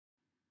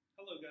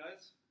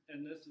guys,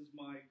 and this is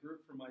my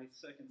group for my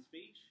second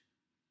speech.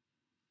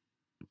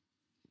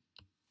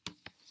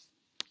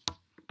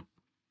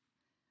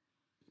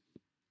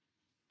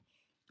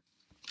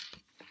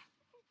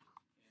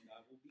 And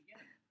I will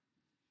begin.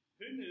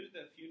 Who knew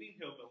that feuding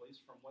hillbillies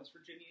from West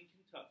Virginia and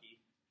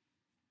Kentucky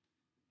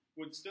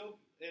would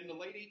still, in the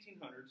late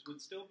 1800s,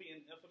 would still be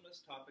an infamous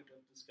topic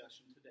of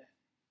discussion today?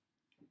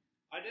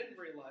 I didn't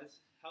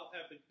realize how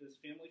epic this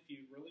family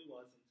feud really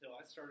was until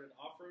I started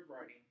off-road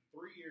riding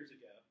 3 years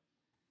ago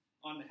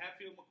on the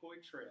Hatfield-McCoy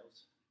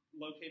trails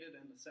located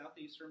in the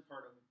southeastern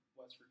part of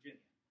West Virginia.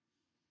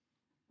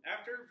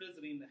 After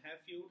visiting the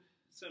Hatfield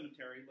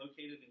Cemetery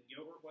located in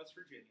Gilbert, West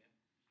Virginia,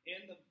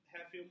 and the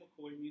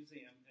Hatfield-McCoy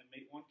Museum in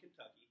Matewan,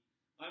 Kentucky,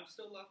 I'm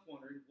still left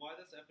wondering why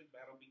this epic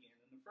battle began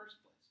in the first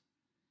place.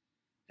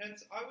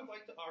 Hence, I would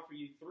like to offer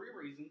you 3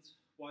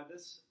 reasons why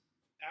this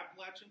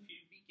Appalachian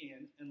feud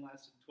began and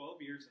lasted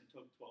 12 years and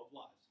took 12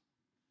 lives.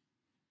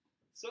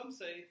 Some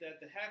say that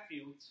the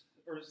Hatfields,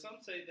 or some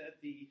say that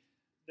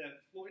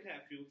Floyd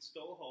Hatfield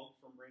stole a hog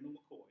from Randall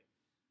McCoy,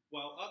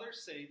 while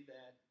others say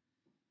that,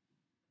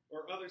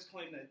 or others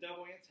claim that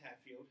Devil Anse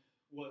Hatfield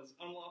was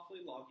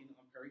unlawfully logging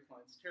on Perry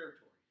Cline's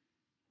territory,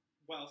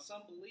 while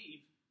some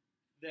believe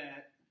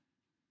that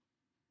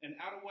an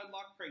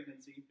out-of-wedlock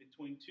pregnancy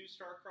between 2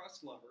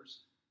 star-crossed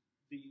lovers,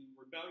 the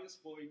rebellious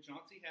boy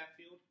John C.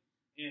 Hatfield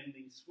and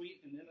the sweet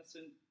and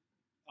innocent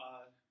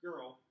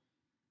girl,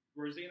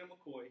 Rosanna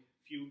McCoy,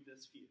 fueled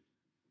this feud.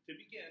 To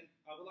begin,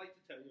 I would like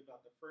to tell you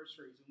about the first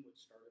reason which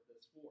started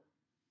this war.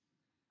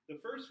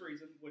 The first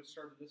reason which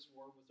started this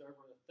war was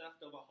over the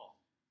theft of a hog.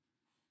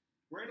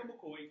 Randall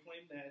McCoy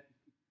claimed that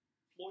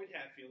Floyd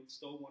Hatfield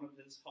stole one of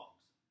his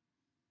hogs.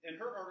 In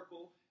her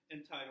article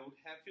entitled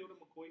Hatfield and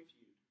McCoy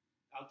Feud,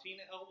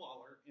 Altina L.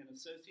 Waller, an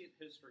associate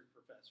history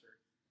professor,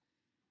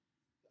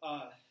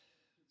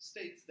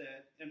 states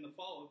that in the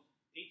fall of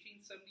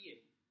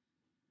 1878,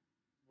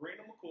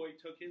 Randall McCoy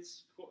took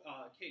his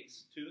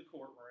case to the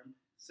courtroom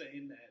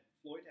saying that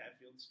Floyd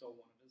Hatfield stole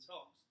one of his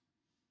hogs.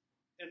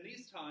 In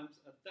these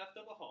times, a theft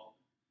of a hog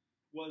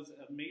was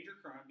a major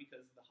crime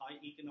because of the high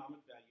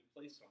economic value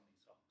placed on these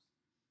hogs.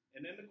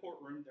 And in the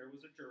courtroom, there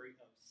was a jury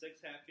of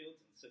 6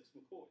 Hatfields and 6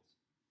 McCoys,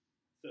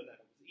 so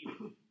that it was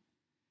even.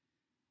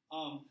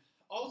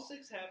 All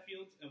 6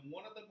 Hatfields and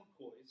one of the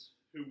McCoys,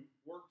 who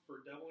worked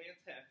for Devil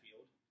Anse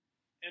Hatfield,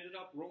 ended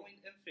up ruling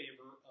in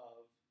favor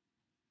of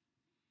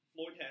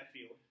Floyd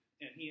Hatfield,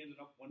 and he ended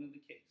up winning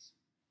the case.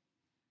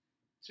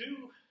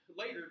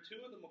 Later,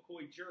 2 of the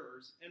McCoy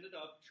jurors ended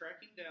up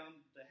tracking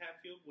down the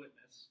Hatfield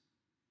witness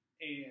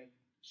and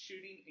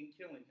shooting and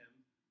killing him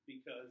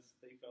because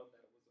they felt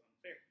that it was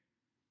unfair.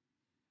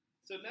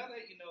 So now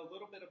that you know a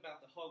little bit about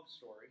the hog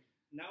story,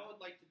 now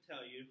I'd like to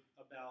tell you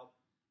about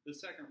the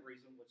second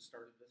reason which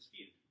started this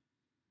feud.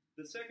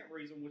 The second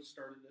reason which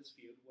started this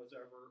feud was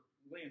over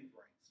land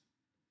rights.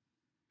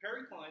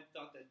 Perry Cline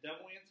thought that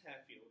Devil Anse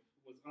Hatfield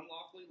was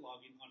unlawfully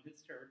logging on his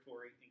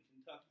territory in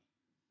Kentucky.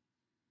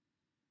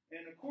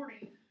 And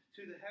according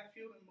to the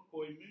Hatfield and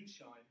McCoy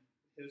moonshine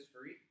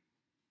history,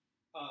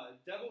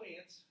 Devil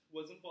Anse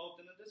was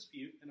involved in a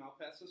dispute, and I'll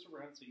pass this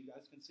around so you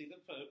guys can see the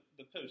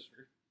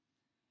poster.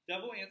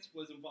 Devil Anse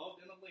was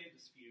involved in a land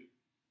dispute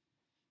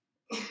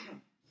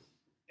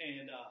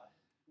and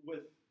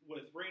with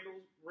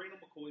Randall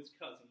McCoy's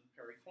cousin,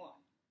 Perry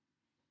Cline.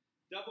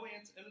 Devil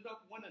Anse ended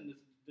up winning this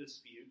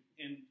dispute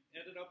and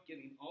ended up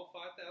getting all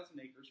 5,000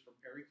 acres from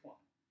Perry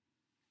Cline.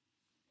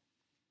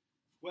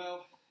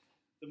 Well,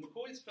 the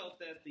McCoys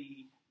felt that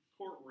the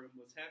courtroom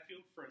was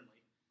Hatfield friendly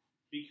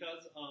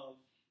because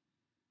of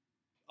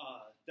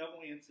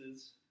Devil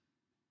Anse's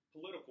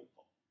political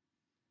pull.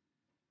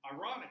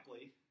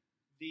 Ironically,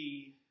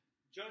 the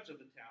judge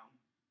of the town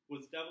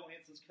was Devil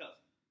Anse's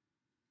cousin.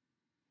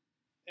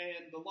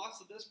 And the loss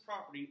of this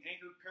property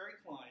angered Perry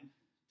Cline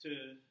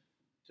to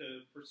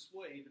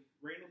persuade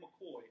Randall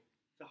McCoy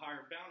to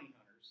hire bounty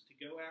hunters to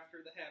go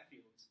after the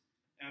Hatfields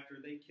after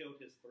they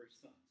killed his 3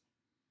 sons.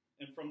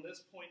 And from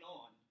this point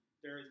on,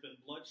 there has been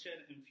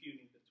bloodshed and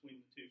feuding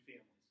between the 2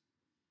 families.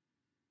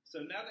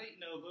 So now that you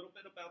know a little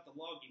bit about the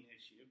logging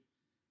issue,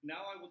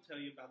 now I will tell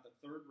you about the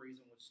third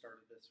reason which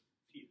started this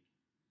feud.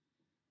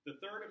 The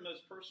third and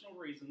most personal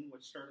reason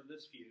which started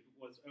this feud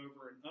was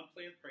over an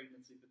unplanned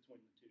pregnancy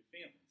between the 2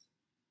 families.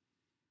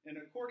 And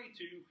according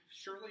to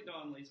Shirley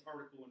Donnelly's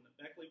article in the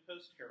Beckley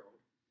Post-Herald,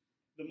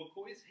 the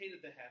McCoys hated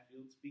the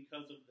Hatfields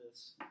because of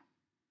this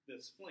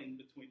fling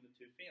between the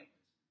 2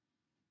 families.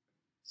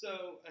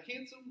 So, a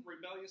handsome,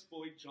 rebellious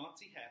boy, John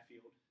C.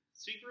 Hatfield,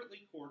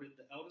 secretly courted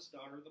the eldest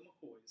daughter of the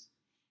McCoys,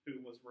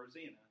 who was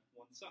Rosanna,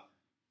 one summer.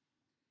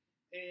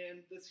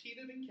 And this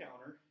heated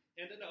encounter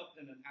ended up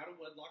in an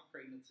out-of-wedlock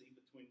pregnancy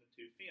between the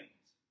 2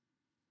 families.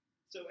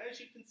 So, as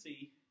you can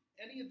see,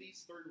 any of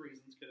these 3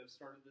 reasons could have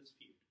started this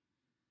feud.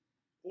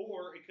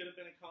 Or it could have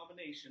been a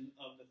combination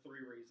of the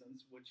 3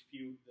 reasons which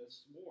fueled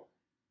this war.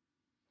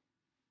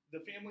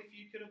 The family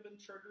feud could have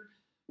been triggered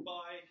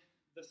by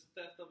the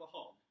theft of a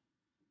hog.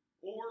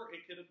 Or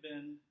it could have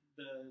been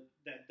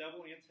that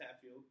Devil Anse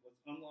Hatfield was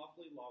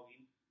unlawfully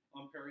logging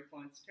on Perry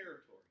Cline's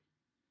territory.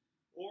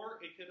 Or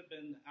it could could have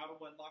been the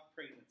out-of-wedlock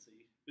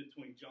pregnancy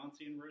between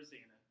Johnsy and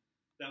Rosanna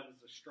that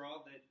was the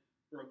straw that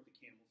broke the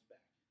camel's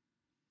back.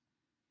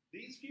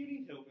 These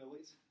feuding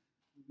hillbillies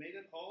made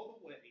it all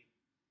the way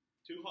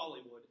to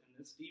Hollywood in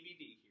this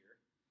DVD here,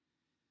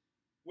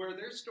 where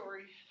their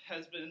story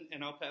has been,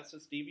 and I'll pass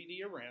this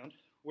DVD around,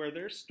 where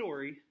their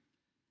story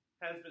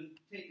has been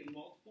taken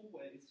multiple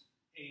ways,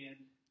 and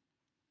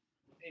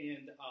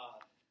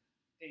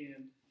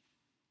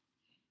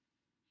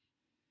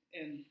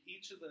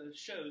each of the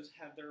shows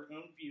have their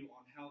own view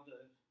on how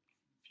the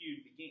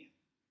feud began.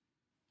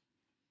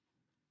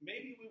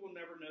 Maybe we will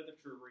never know the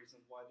true reason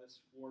why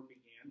this war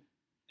began,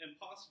 and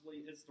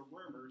possibly it's the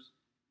rumors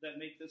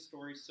that make this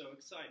story so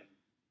exciting,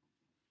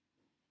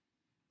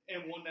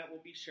 and one that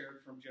will be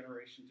shared from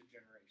generation to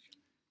generation.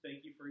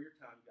 Thank you for your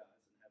time, guys.